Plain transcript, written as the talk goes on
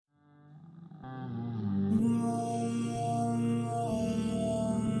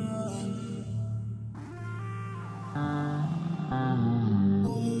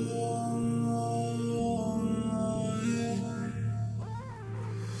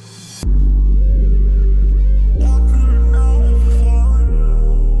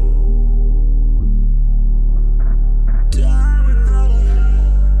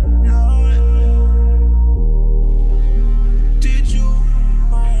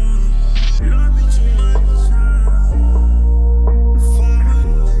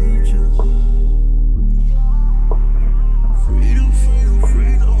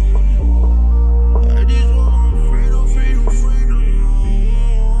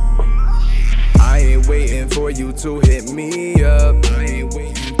For you to hit me up,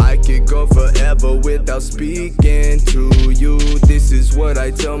 I could go forever without speaking to you. This is what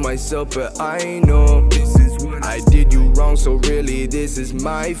I tell myself, but I know I did you wrong, so really this is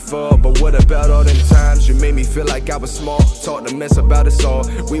my fault. But what about all them times you made me feel like I was small? Talk to mess about us all.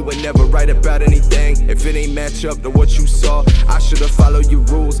 We would never write about anything if it ain't match up to what you saw. I should've followed your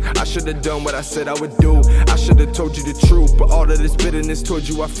rules, I should've done what I said I would do. I should've told you the truth, but all of this bitterness towards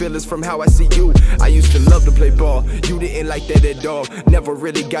you I feel is from how I see you. I used to love to play ball, you didn't like that at all. Never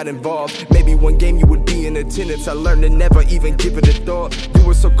really got involved. Maybe one game you would be in attendance. I learned to never even give it a thought. You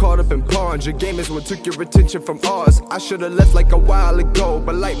were so caught up in pawns, your game is what took your attention from ours. I should've left like a while ago,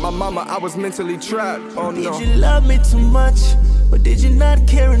 but like my mama, I was mentally trapped. Oh no. Did you love me too much, or did you not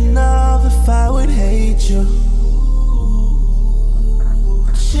care enough if I would hate you?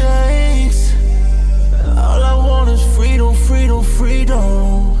 Chase, all I want is freedom, freedom,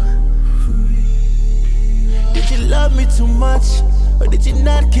 freedom. Did you love me too much, or did you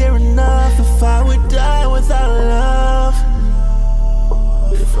not care enough if I would die without love?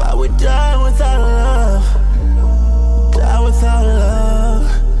 If I would die without love, die without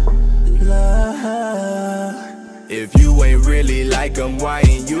love, love. If you ain't really like 'em, why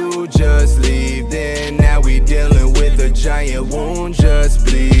ain't you just leave? Then now we dealing with a giant wound just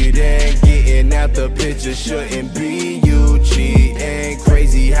bleeding. Getting out the picture shouldn't be you cheating.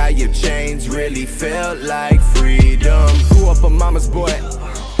 Crazy how your chains really felt like freedom. Grew up a mama's boy,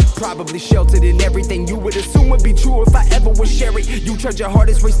 probably sheltered in everything you would assume would be true if I ever would share it. You tried your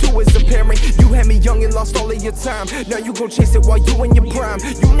hardest ways too as a parent. You had me young and lost all of your time. Now you gon' chase it while you in your prime.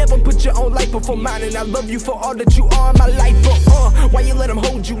 You never put your own life before mine, and I love you for all that you are in my life. But why you let him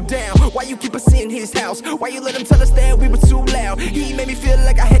hold you down? Why you keep us in his house? Why you let him tell us that we were too loud? He made me feel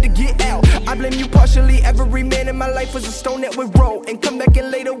like I had to get out. I blame you partially. Every man in my life was a stone that would roll and come back in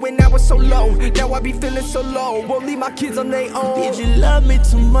later when I was so low. Now I be feeling so low. Won't leave my kids on their own. Did you love me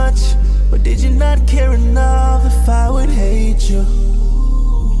too much, or did you not care enough if I would hate you?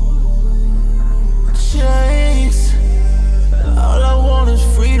 Chase, all I want is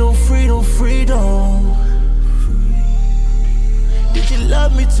freedom, freedom, freedom. Did you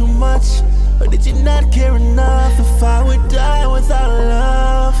love me too much, or did you not care enough if I